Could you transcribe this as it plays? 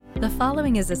The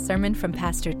following is a sermon from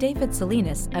Pastor David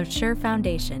Salinas of Sure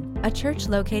Foundation, a church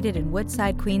located in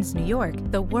Woodside, Queens, New York,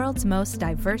 the world's most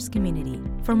diverse community.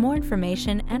 For more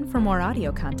information and for more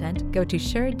audio content, go to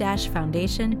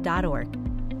sure-foundation.org.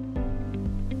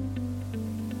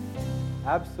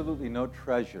 Absolutely no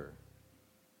treasure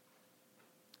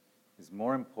is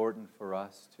more important for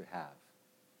us to have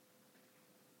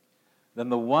than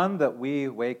the one that we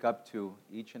wake up to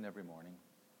each and every morning,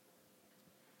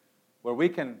 where we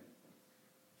can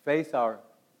face our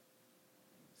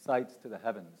sights to the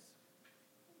heavens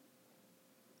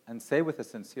and say with a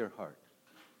sincere heart,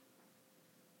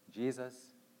 Jesus,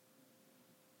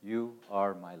 you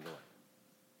are my Lord.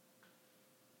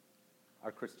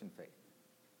 Our Christian faith.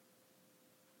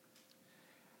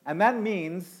 And that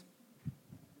means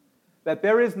that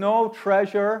there is no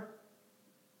treasure,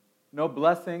 no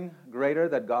blessing greater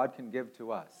that God can give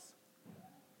to us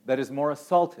that is more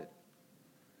assaulted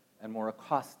and more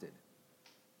accosted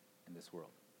in this world.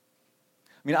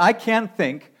 I mean, I can't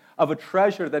think of a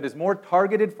treasure that is more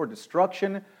targeted for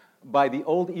destruction by the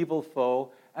old evil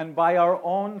foe and by our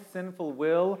own sinful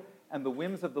will and the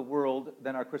whims of the world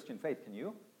than our Christian faith. Can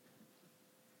you?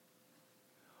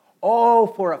 Oh,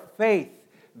 for a faith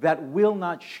that will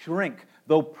not shrink,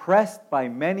 though pressed by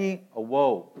many a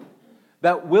woe,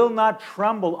 that will not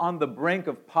tremble on the brink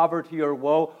of poverty or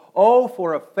woe. Oh,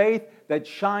 for a faith that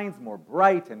shines more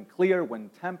bright and clear when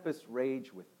tempests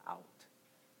rage without.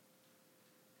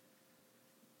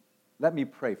 Let me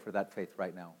pray for that faith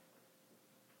right now.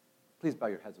 Please bow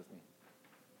your heads with me.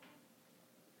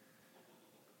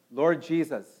 Lord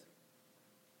Jesus,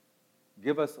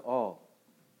 give us all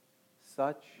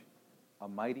such a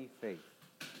mighty faith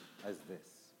as this.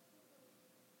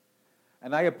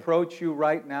 And I approach you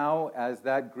right now as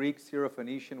that Greek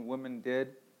Syrophoenician woman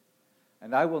did,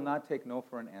 and I will not take no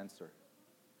for an answer.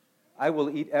 I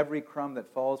will eat every crumb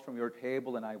that falls from your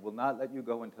table, and I will not let you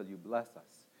go until you bless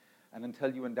us, and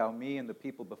until you endow me and the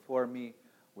people before me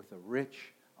with a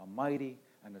rich, a mighty,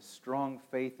 and a strong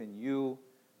faith in you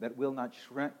that will not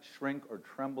shrink or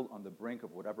tremble on the brink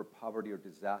of whatever poverty or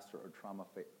disaster or trauma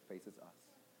faces us.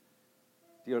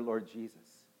 Dear Lord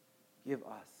Jesus, give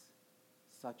us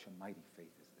such a mighty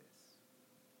faith as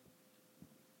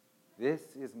this. This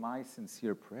is my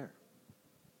sincere prayer.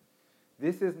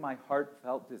 This is my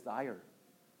heartfelt desire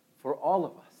for all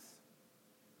of us.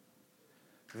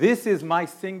 This is my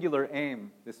singular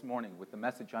aim this morning with the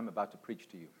message I'm about to preach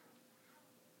to you.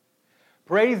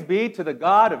 Praise be to the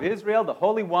God of Israel, the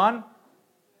Holy One.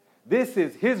 This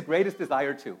is His greatest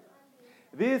desire too.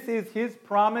 This is His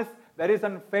promise that is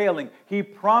unfailing. He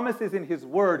promises in His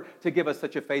Word to give us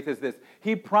such a faith as this.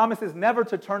 He promises never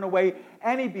to turn away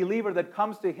any believer that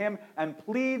comes to Him and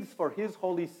pleads for His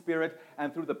Holy Spirit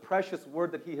and through the precious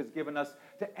Word that He has given us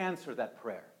to answer that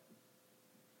prayer.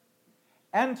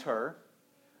 Enter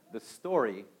the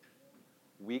story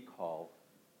we call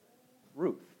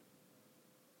Ruth.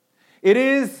 It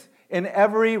is, in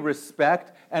every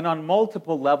respect and on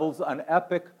multiple levels, an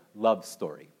epic love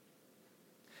story.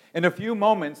 In a few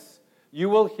moments, you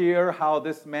will hear how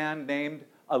this man named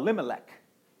Elimelech,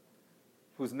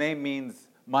 whose name means,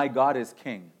 my God is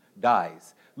king,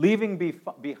 dies, leaving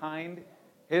behind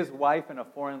his wife in a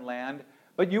foreign land.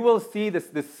 But you will see this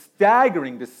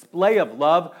staggering display of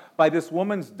love by this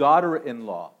woman's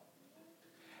daughter-in-law.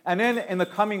 And then in the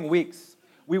coming weeks,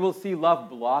 we will see love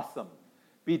blossom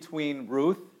between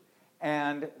Ruth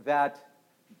and that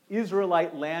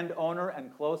Israelite landowner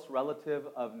and close relative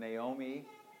of Naomi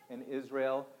in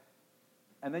Israel.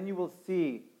 And then you will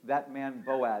see that man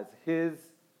Boaz, his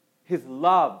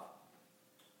love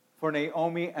for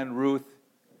Naomi and Ruth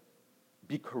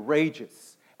be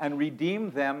courageous and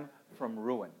redeem them from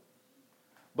ruin.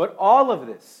 But all of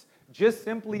this just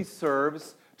simply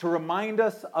serves to remind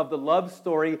us of the love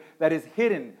story that is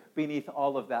hidden beneath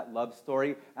all of that love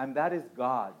story, and that is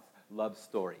God's love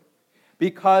story.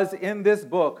 Because in this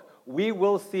book, we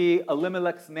will see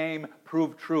Elimelech's name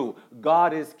prove true.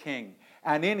 God is king.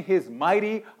 And in His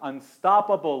mighty,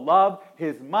 unstoppable love,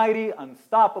 His mighty,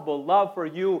 unstoppable love for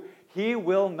you, He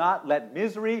will not let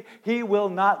misery, He will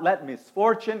not let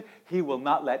misfortune, He will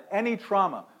not let any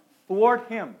trauma thwart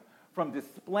Him from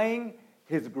displaying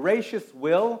His gracious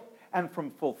will and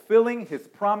from fulfilling His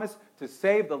promise to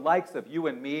save the likes of you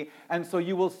and me. And so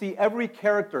you will see every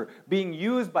character being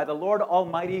used by the Lord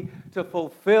Almighty to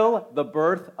fulfill the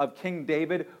birth of King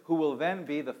David, who will then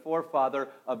be the forefather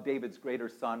of David's greater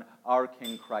son, our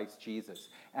King Christ Jesus.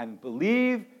 And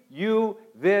believe you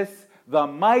this, the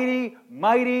mighty,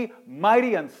 mighty,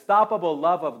 mighty, unstoppable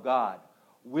love of God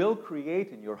will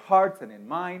create in your hearts and in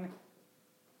mine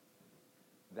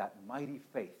that mighty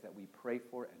faith that we pray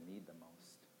for and need the most.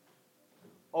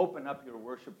 open up your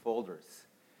worship folders.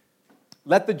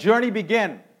 Let the journey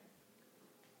begin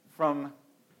from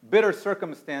bitter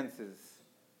circumstances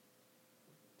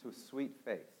to sweet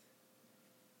faith.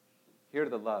 Hear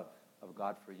the love of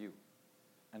God for you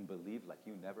and believe like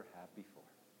you never have before.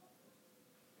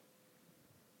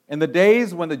 In the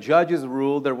days when the judges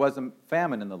ruled, there was a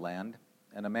famine in the land,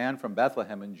 and a man from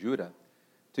Bethlehem in Judah,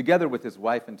 together with his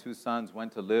wife and 2 sons,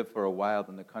 went to live for a while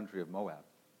in the country of Moab.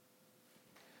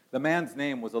 The man's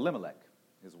name was Elimelech,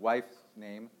 his wife's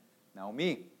name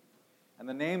Naomi, and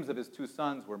the names of his 2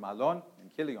 sons were Mahlon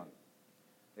and Chilion.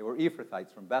 They were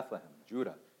Ephrathites from Bethlehem,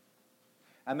 Judah.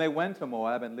 And they went to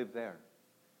Moab and lived there.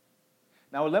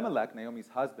 Now Elimelech, Naomi's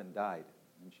husband, died,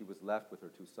 and she was left with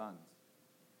her 2 sons.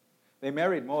 They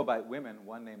married Moabite women,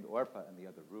 one named Orpah and the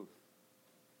other Ruth.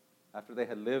 After they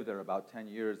had lived there about 10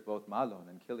 years, both Mahlon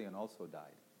and Chilion also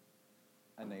died.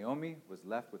 And Naomi was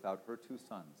left without her 2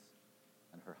 sons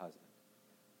and her husband.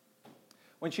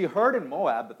 When she heard in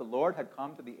Moab that the Lord had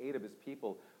come to the aid of his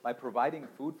people by providing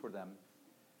food for them,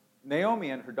 Naomi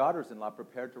and her daughters-in-law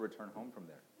prepared to return home from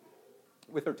there.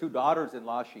 With her 2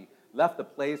 daughters-in-law, she left the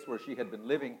place where she had been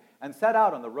living and set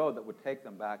out on the road that would take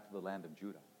them back to the land of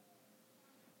Judah.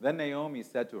 Then Naomi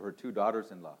said to her 2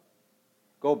 daughters-in-law,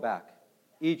 "Go back,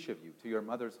 each of you, to your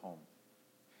mother's home.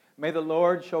 May the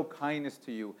Lord show kindness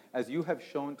to you as you have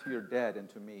shown to your dead and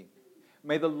to me.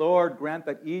 May the Lord grant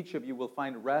that each of you will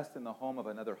find rest in the home of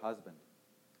another husband."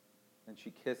 Then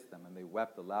she kissed them, and they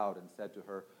wept aloud and said to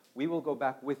her, "We will go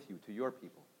back with you to your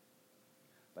people."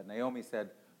 But Naomi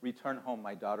said, "Return home,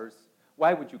 my daughters.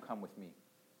 Why would you come with me?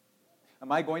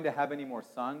 Am I going to have any more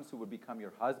sons who would become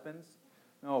your husbands?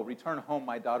 No, return home,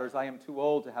 my daughters. I am too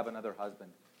old to have another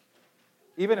husband.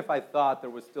 Even if I thought there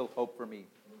was still hope for me,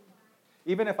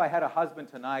 even if I had a husband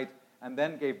tonight and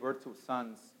then gave birth to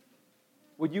sons,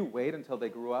 would you wait until they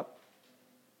grew up?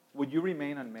 Would you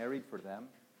remain unmarried for them?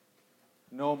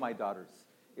 No, my daughters,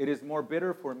 it is more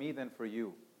bitter for me than for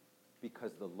you,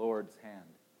 because the Lord's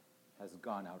hand has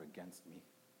gone out against me."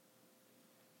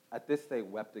 At this they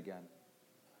wept again.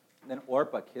 Then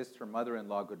Orpah kissed her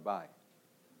mother-in-law goodbye,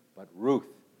 but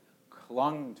Ruth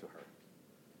clung to her.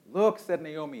 "Look," said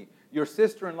Naomi, "your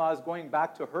sister-in-law is going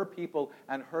back to her people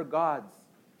and her gods.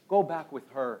 Go back with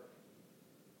her."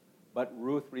 But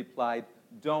Ruth replied,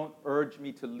 "Don't urge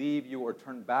me to leave you or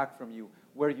turn back from you.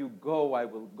 Where you go, I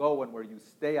will go, and where you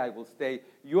stay, I will stay.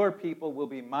 Your people will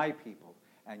be my people,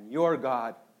 and your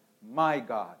God, my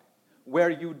God. Where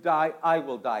you die, I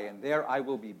will die, and there I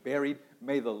will be buried.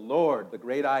 May the Lord, the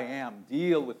great I am,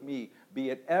 deal with me, be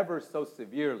it ever so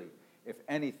severely, if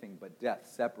anything but death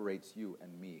separates you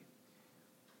and me."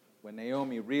 When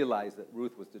Naomi realized that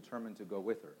Ruth was determined to go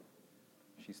with her,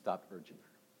 she stopped urging her.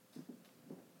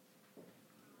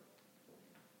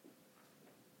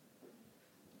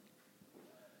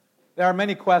 There are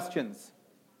many questions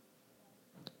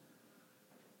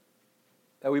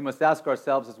that we must ask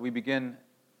ourselves as we begin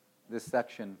this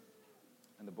section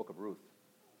in the book of Ruth.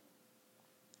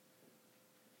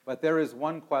 But there is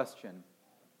one question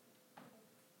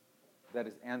that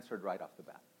is answered right off the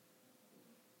bat.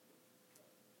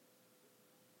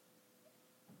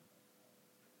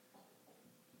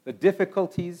 The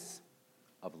difficulties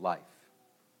of life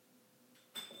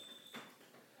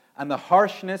and the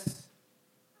harshness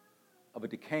of a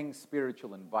decaying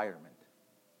spiritual environment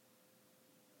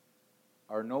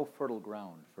are no fertile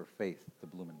ground for faith to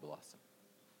bloom and blossom.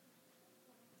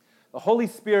 The Holy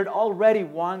Spirit already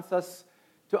wants us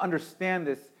to understand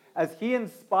this as He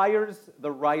inspires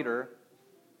the writer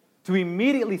to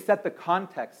immediately set the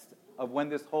context of when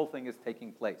this whole thing is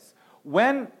taking place.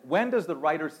 When does the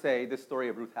writer say this story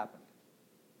of Ruth happened?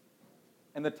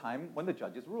 In the time when the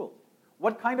judges ruled.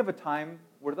 What kind of a time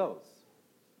were those?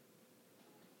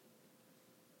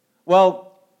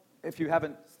 Well, if you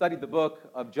haven't studied the book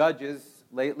of Judges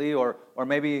lately, or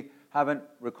maybe haven't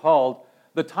recalled,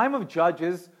 the time of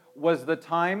Judges was the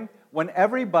time when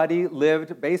everybody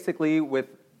lived basically with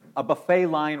a buffet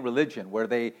line religion, where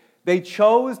they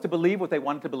chose to believe what they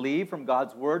wanted to believe from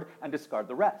God's word and discard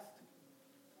the rest.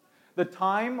 The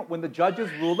time when the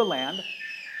judges ruled the land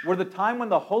were the time when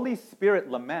the Holy Spirit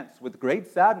laments with great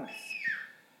sadness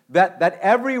that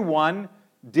everyone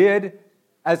did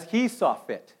as he saw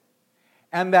fit,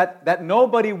 and that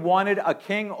nobody wanted a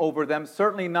king over them,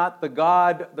 certainly not the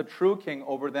God, the true king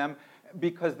over them,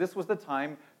 because this was the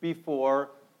time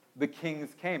before the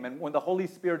kings came. And when the Holy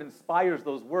Spirit inspires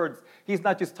those words, He's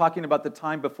not just talking about the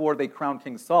time before they crowned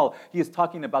King Saul. He is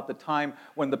talking about the time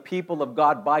when the people of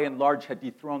God, by and large, had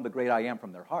dethroned the great I Am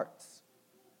from their hearts.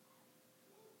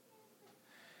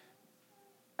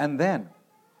 And then,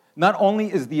 Not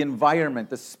only is the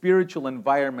environment, the spiritual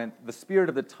environment, the spirit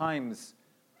of the times,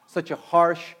 such a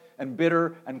harsh and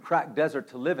bitter and cracked desert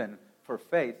to live in for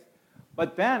faith,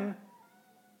 but then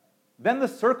the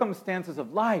circumstances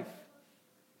of life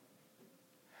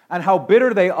and how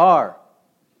bitter they are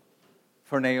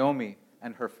for Naomi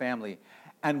and her family.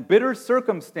 And bitter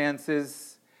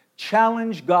circumstances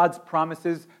challenge God's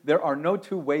promises. There are no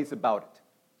two ways about it.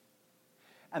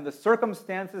 And the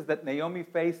circumstances that Naomi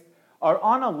faced are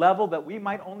on a level that we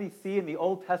might only see in the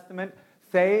Old Testament,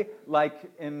 say, like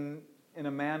in a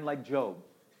man like Job.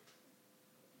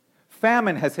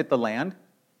 Famine has hit the land.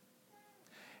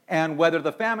 And whether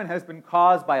the famine has been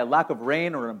caused by a lack of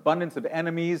rain or an abundance of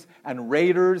enemies and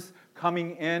raiders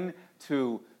coming in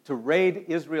to raid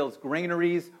Israel's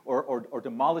granaries or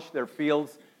demolish their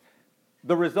fields,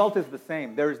 the result is the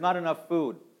same. There is not enough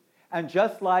food. And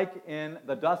just like in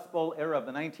the Dust Bowl era of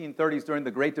the 1930s during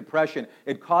the Great Depression,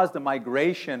 it caused a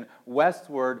migration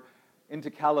westward into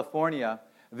California.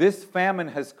 This famine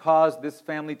has caused this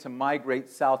family to migrate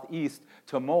southeast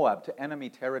to Moab, to enemy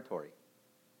territory.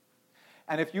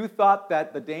 And if you thought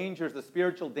that the dangers, the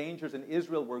spiritual dangers in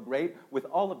Israel were great, with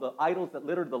all of the idols that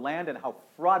littered the land and how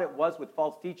fraught it was with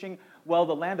false teaching, well,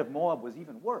 the land of Moab was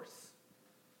even worse.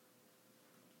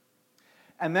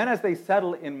 And then as they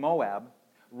settle in Moab,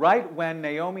 right when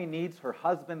Naomi needs her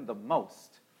husband the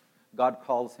most, God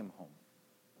calls him home.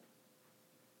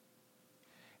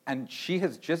 And she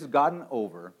has just gotten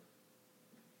over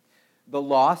the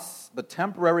loss, the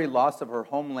temporary loss of her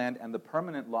homeland and the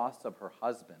permanent loss of her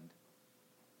husband,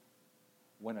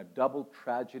 when a double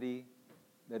tragedy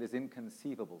that is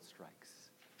inconceivable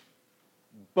strikes.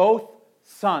 Both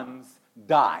sons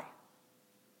die.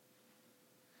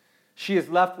 She is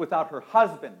left without her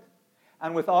husband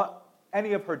and without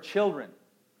any of her children.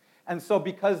 And so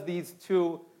because these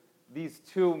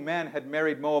two men had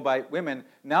married Moabite women,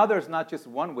 now there's not just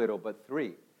one widow, but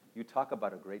three. You talk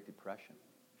about a Great Depression.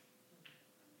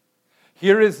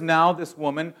 Here is now this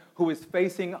woman who is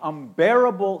facing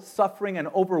unbearable suffering and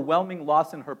overwhelming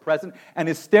loss in her present and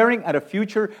is staring at a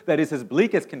future that is as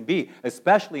bleak as can be,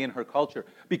 especially in her culture.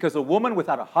 Because a woman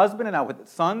without a husband and now with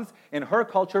sons in her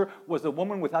culture was a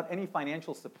woman without any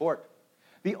financial support.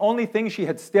 The only thing she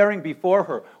had staring before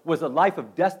her was a life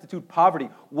of destitute poverty,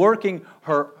 working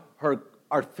her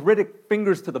arthritic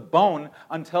fingers to the bone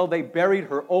until they buried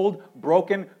her old,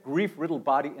 broken, grief-riddled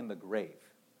body in the grave.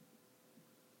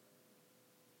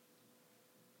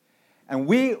 And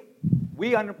we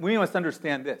must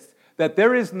understand this, that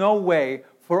there is no way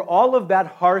for all of that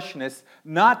harshness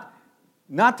not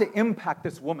to impact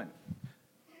this woman.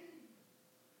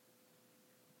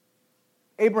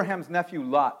 Abraham's nephew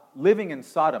Lot, living in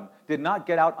Sodom, did not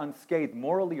get out unscathed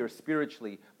morally or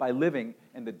spiritually by living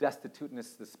in the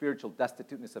destituteness, the spiritual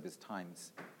destituteness of his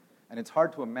times. And it's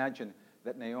hard to imagine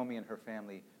that Naomi and her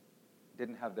family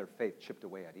didn't have their faith chipped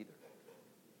away at either.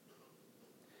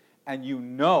 And you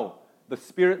know, the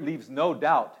Spirit leaves no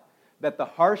doubt that the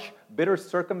harsh, bitter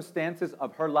circumstances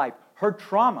of her life, her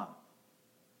trauma,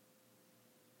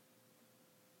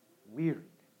 wearied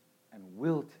and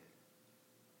wilted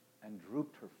and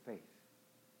drooped her faith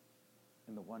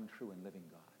in the one true and living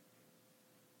God.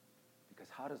 Because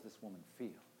how does this woman feel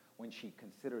when she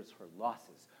considers her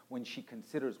losses, when she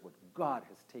considers what God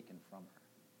has taken from her?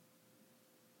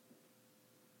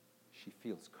 She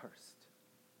feels cursed.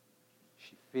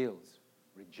 She feels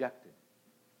rejected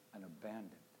and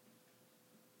abandoned.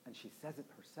 And she says it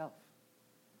herself.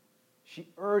 She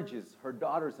urges her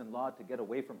daughters-in-law to get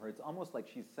away from her. It's almost like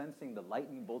she's sensing the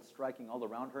lightning bolts striking all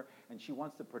around her, and she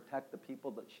wants to protect the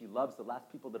people that she loves, the last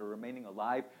people that are remaining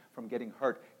alive, from getting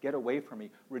hurt. Get away from me.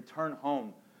 Return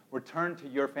home. Return to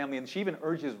your family. And she even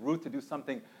urges Ruth to do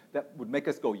something that would make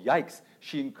us go, yikes.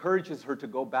 She encourages her to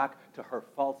go back to her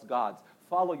false gods.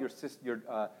 Follow your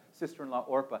sister-in-law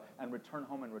Orpah and return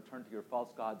home and return to your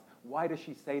false gods. Why does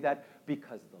she say that?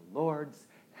 Because the Lord's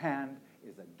hand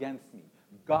is against me.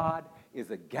 God is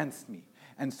against me.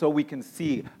 And so we can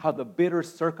see how the bitter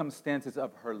circumstances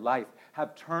of her life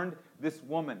have turned this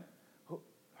woman,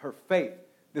 her faith,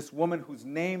 this woman whose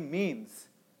name means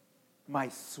my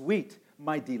sweet,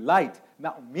 my delight,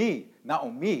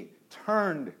 Naomi,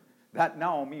 turned that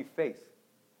Naomi face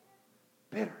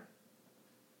bitter.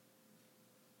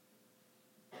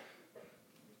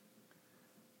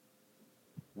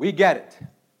 We get it.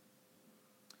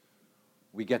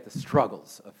 We get the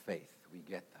struggles of faith. We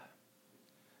get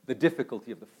the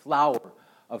difficulty of the flower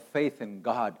of faith in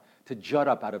God to jut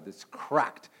up out of this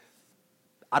cracked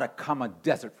Atacama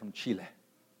desert from Chile.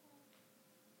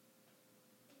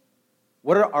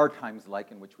 What are our times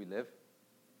like in which we live?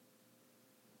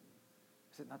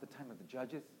 Is it not the time of the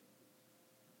judges?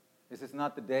 Is this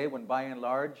not the day when, by and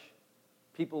large,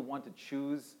 people want to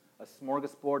choose a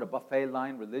smorgasbord, a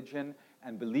buffet-line religion,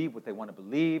 and believe what they want to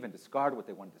believe and discard what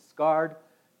they want to discard,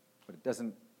 but it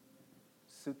doesn't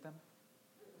suit them?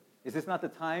 Is this not the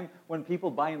time when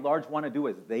people, by and large, want to do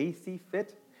as they see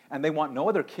fit, and they want no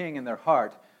other king in their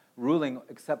heart ruling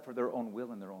except for their own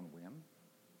will and their own whim?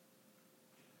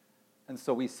 And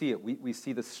so we see it. We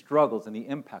see the struggles and the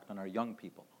impact on our young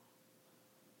people.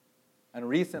 And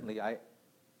recently, I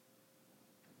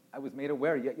was made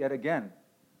aware yet again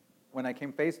when I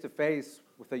came face to face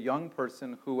with a young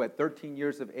person who at 13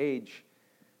 years of age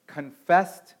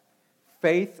confessed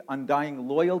faith, undying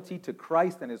loyalty to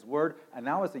Christ and His Word, and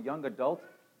now as a young adult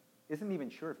isn't even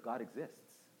sure if God exists.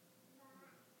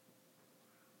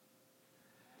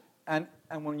 And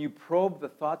when you probe the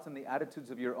thoughts and the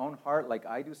attitudes of your own heart like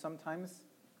I do sometimes,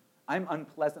 I'm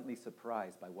unpleasantly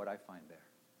surprised by what I find there.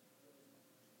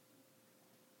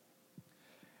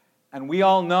 And we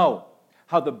all know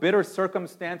how the bitter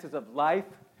circumstances of life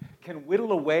can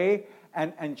whittle away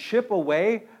and chip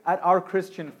away at our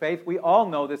Christian faith. We all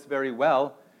know this very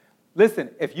well.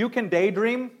 Listen, if you can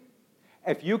daydream,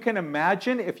 if you can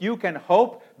imagine, if you can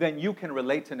hope, then you can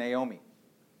relate to Naomi.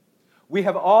 We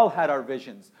have all had our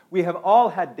visions. We have all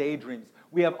had daydreams.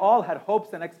 We have all had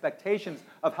hopes and expectations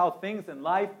of how things in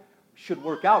life should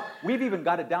work out. We've even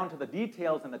got it down to the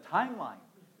details and the timeline.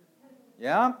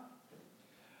 Yeah?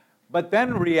 But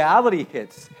then reality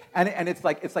hits, and it's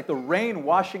like the rain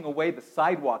washing away the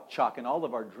sidewalk chalk, and all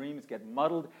of our dreams get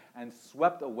muddled and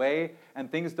swept away,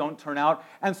 and things don't turn out.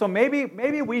 And so maybe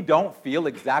we don't feel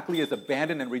exactly as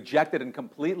abandoned and rejected and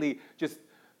completely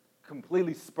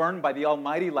spurned by the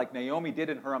Almighty like Naomi did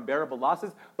in her unbearable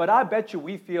losses, but I bet you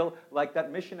we feel like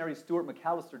that missionary Stuart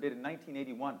McAllister did in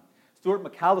 1981. Stuart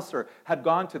McAllister had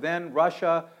gone to then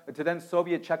Russia, to then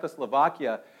Soviet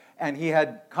Czechoslovakia, and he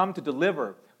had come to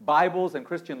deliver Bibles and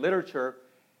Christian literature.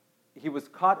 He was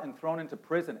caught and thrown into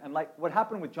prison. And like what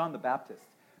happened with John the Baptist,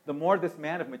 the more this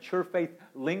man of mature faith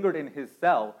lingered in his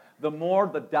cell, the more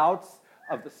the doubts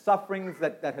of the sufferings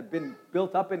that had been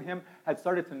built up in him had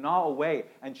started to gnaw away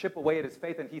and chip away at his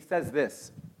faith. And he says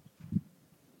this: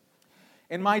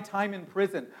 "In my time in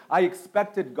prison, I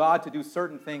expected God to do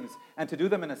certain things and to do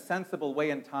them in a sensible way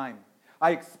and time.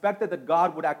 I expected that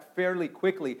God would act fairly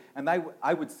quickly and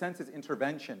I would sense His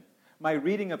intervention. My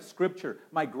reading of Scripture,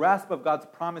 my grasp of God's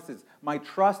promises, my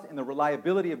trust in the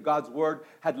reliability of God's Word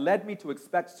had led me to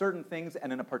expect certain things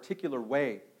and in a particular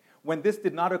way. When this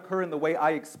did not occur in the way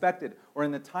I expected or in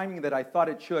the timing that I thought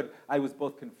it should, I was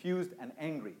both confused and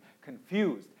angry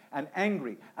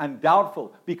and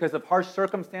doubtful because of harsh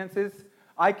circumstances.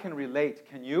 I can relate.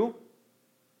 Can you?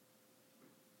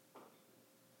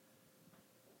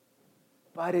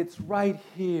 But it's right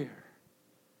here,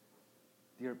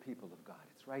 dear people of God.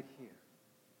 It's right here.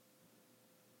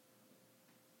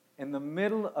 In the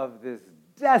middle of this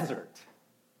desert,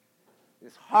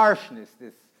 this harshness,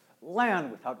 this land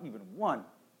without even one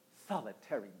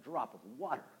solitary drop of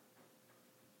water,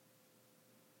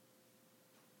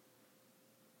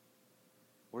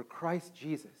 where Christ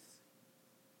Jesus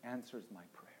answers my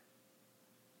prayer.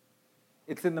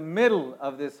 It's in the middle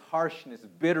of this harshness,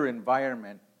 bitter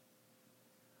environment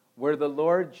where the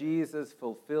Lord Jesus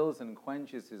fulfills and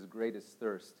quenches His greatest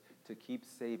thirst to keep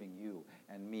saving you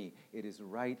and me. It is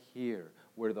right here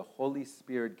where the Holy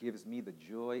Spirit gives me the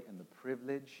joy and the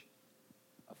privilege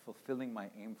of fulfilling my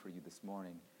aim for you this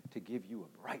morning, to give you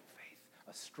a bright faith,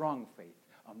 a strong faith,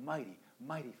 a mighty,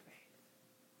 mighty faith.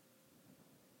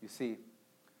 You see,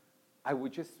 I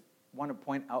would just want to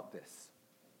point out this.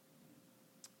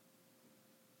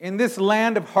 In this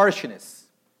land of harshness,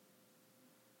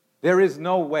 there is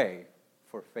no way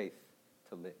for faith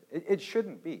to live. It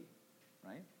shouldn't be,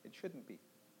 right? It shouldn't be.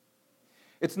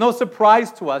 It's no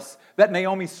surprise to us that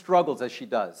Naomi struggles as she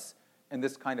does in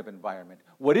this kind of environment.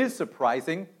 What is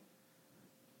surprising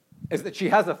is that she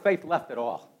has a faith left at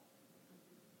all.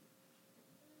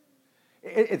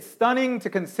 It's stunning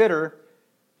to consider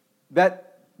that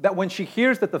when she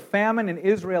hears that the famine in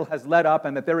Israel has let up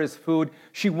and that there is food,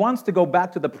 she wants to go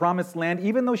back to the promised land,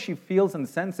 even though she feels and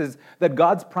senses that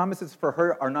God's promises for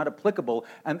her are not applicable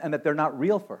and that they're not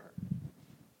real for her.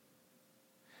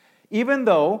 Even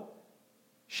though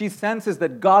she senses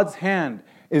that God's hand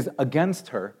is against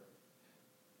her,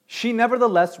 she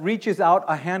nevertheless reaches out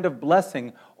a hand of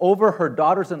blessing over her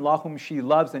daughters-in-law whom she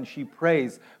loves, and she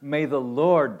prays, "May the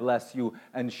Lord bless you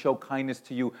and show kindness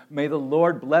to you. May the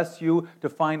Lord bless you to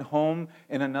find home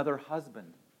in another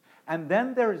husband." And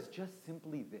then there is just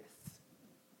simply this.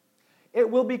 It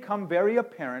will become very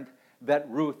apparent that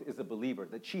Ruth is a believer,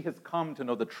 that she has come to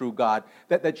know the true God,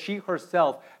 that she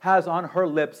herself has on her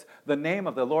lips the name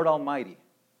of the Lord Almighty.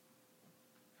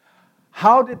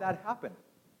 How did that happen?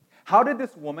 How did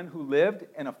this woman who lived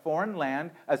in a foreign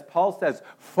land, as Paul says,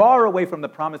 far away from the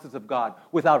promises of God,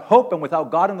 without hope and without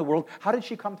God in the world, how did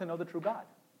she come to know the true God?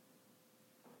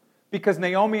 Because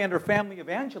Naomi and her family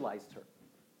evangelized her.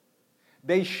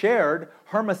 They shared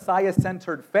her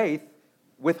Messiah-centered faith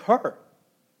with her.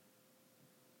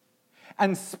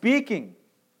 And speaking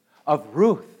of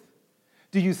Ruth,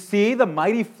 do you see the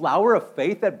mighty flower of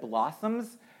faith that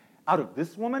blossoms out of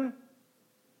this woman?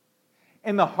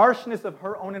 In the harshness of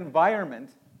her own environment,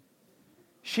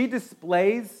 she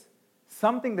displays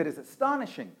something that is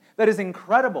astonishing, that is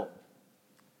incredible.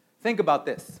 Think about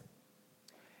this.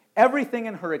 Everything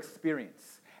in her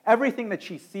experience, everything that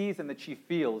she sees and that she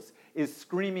feels is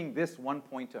screaming this one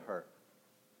point to her.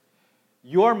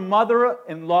 Your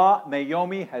mother-in-law,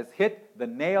 Naomi, has hit the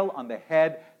nail on the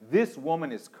head. This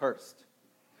woman is cursed.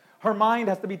 Her mind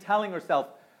has to be telling herself,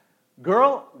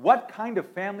 girl, what kind of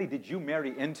family did you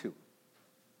marry into?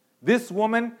 This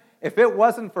woman, if it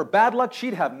wasn't for bad luck,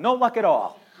 she'd have no luck at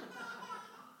all.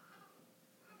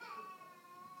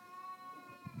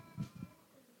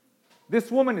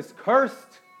 This woman is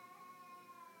cursed.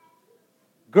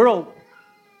 Girl,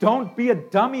 don't be a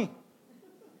dummy.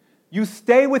 You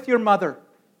stay with your mother.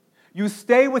 You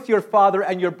stay with your father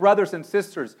and your brothers and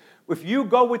sisters. If you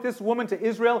go with this woman to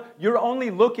Israel, you're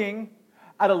only looking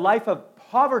at a life of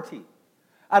poverty,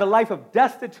 at a life of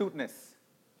destituteness.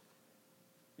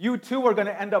 You too are going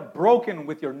to end up broken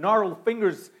with your gnarled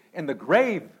fingers in the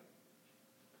grave.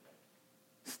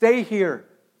 Stay here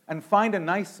and find a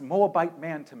nice Moabite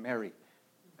man to marry,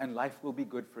 and life will be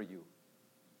good for you.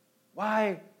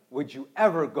 Why would you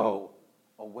ever go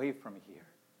away from here?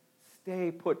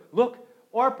 Stay put. Look,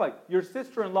 Orpah, your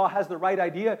sister-in-law has the right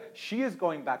idea. She is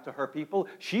going back to her people.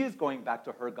 She is going back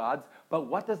to her gods. But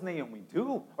what does Naomi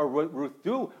do, or Ruth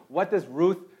do? What does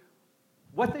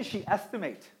she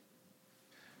estimate?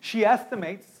 She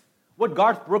estimates what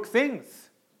Garth Brooks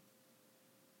sings.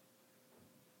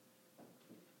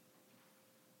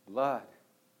 Blood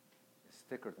is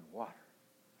thicker than water,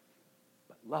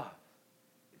 but love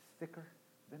is thicker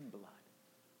than blood.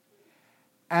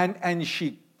 And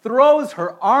she throws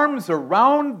her arms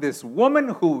around this woman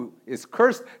who is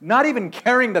cursed, not even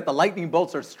caring that the lightning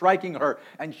bolts are striking her,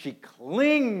 and she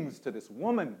clings to this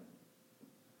woman.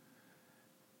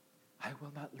 I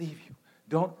will not leave you.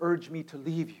 Don't urge me to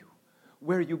leave you.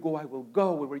 Where you go, I will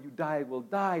go. Where you die, I will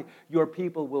die. Your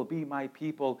people will be my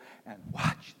people. And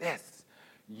watch this.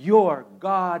 Your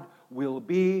God will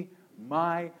be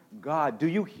my God. Do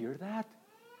you hear that?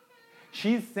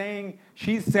 She's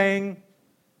saying,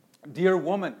 dear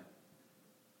woman,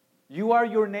 you are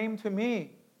your name to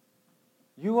me.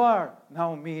 You are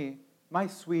now me, my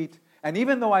sweet. And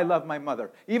even though I love my mother,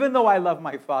 even though I love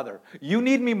my father, you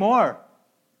need me more.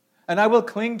 And I will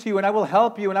cling to you, and I will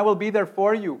help you, and I will be there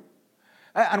for you.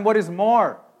 And what is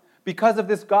more, because of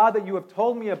this God that you have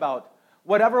told me about,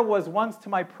 whatever was once to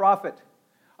my profit,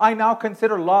 I now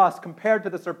consider loss compared to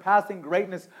the surpassing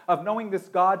greatness of knowing this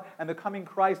God and the coming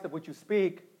Christ of which you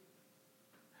speak.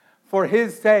 For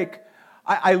his sake,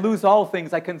 I lose all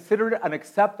things. I consider it an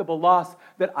acceptable loss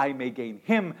that I may gain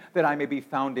him, that I may be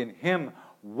found in him.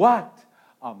 What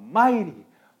a mighty,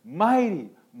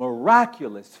 mighty,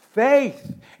 miraculous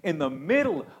faith in the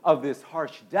middle of this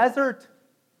harsh desert.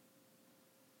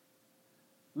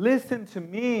 Listen to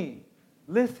me.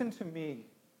 Listen to me.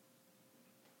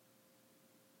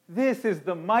 This is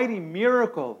the mighty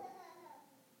miracle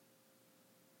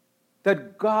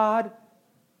that God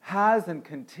has and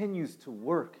continues to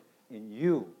work in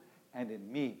you and in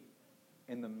me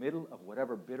in the middle of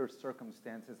whatever bitter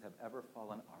circumstances have ever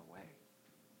fallen our way.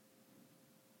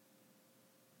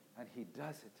 And he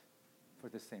does it for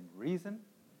the same reason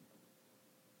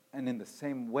and in the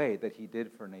same way that he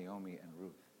did for Naomi and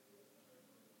Ruth.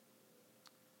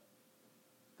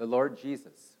 The Lord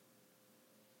Jesus,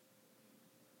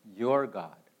 your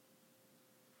God,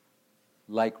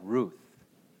 like Ruth,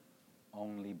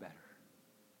 only better,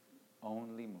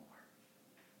 only more,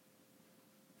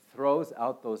 throws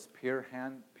out those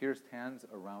pierced hands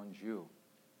around you,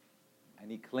 and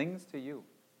he clings to you,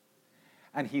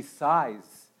 and he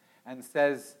sighs and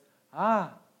says,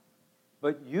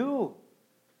 but you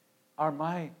are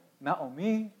my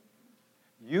Naomi.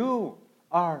 You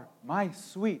are my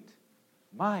sweet,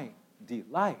 my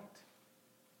delight.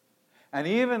 And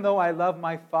even though I love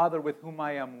my Father with whom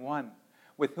I am one,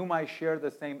 with whom I share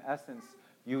the same essence,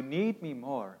 you need me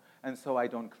more, And so I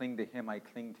don't cling to him, I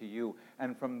cling to you.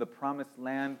 And from the promised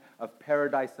land of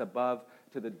paradise above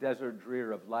to the desert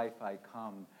drear of life I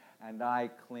come. And I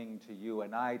cling to you,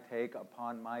 and I take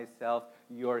upon myself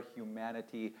your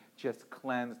humanity, just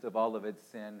cleansed of all of its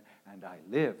sin, and I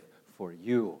live for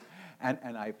you.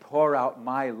 And I pour out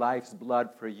my life's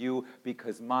blood for you,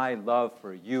 because my love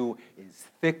for you is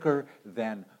thicker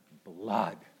than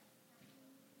blood.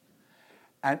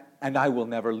 And I will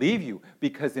never leave you,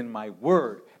 because in my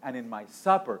word and in my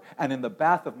supper and in the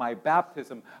bath of my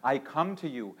baptism, I come to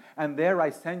you. And there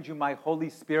I send you my Holy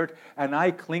Spirit, and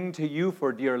I cling to you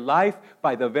for dear life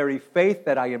by the very faith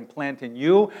that I implant in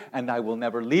you, and I will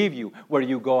never leave you. Where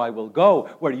you go, I will go.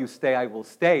 Where you stay, I will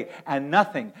stay. And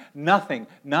nothing,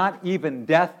 not even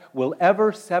death, will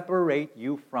ever separate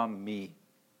you from me.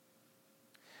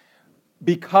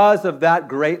 Because of that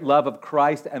great love of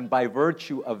Christ, and by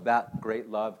virtue of that great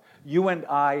love, you and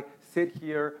I sit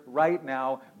here right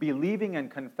now believing and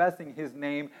confessing his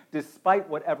name despite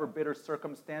whatever bitter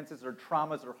circumstances or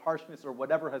traumas or harshness or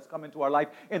whatever has come into our life,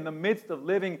 in the midst of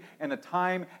living in a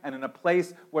time and in a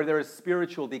place where there is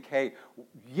spiritual decay.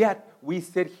 Yet we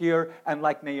sit here, and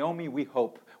like Naomi, we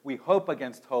hope. We hope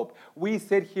against hope. We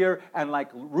sit here, and like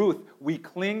Ruth, we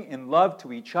cling in love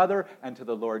to each other and to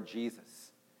the Lord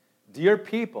Jesus. Dear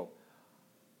people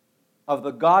of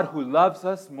the God who loves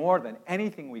us more than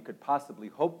anything we could possibly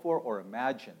hope for or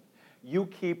imagine, you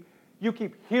keep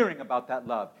hearing about that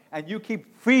love, and you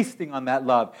keep feasting on that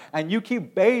love, and you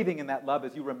keep bathing in that love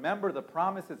as you remember the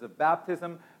promises of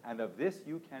baptism, and of this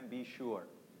you can be sure.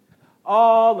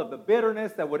 All of the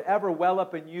bitterness that would ever well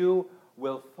up in you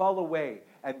will fall away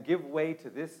and give way to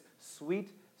this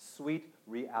sweet, sweet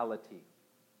reality.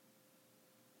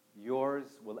 Yours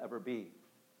will ever be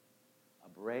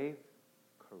a brave,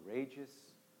 courageous,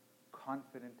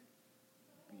 confident,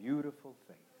 beautiful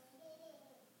faith.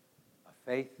 A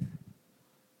faith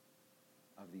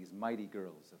of these mighty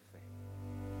girls of faith.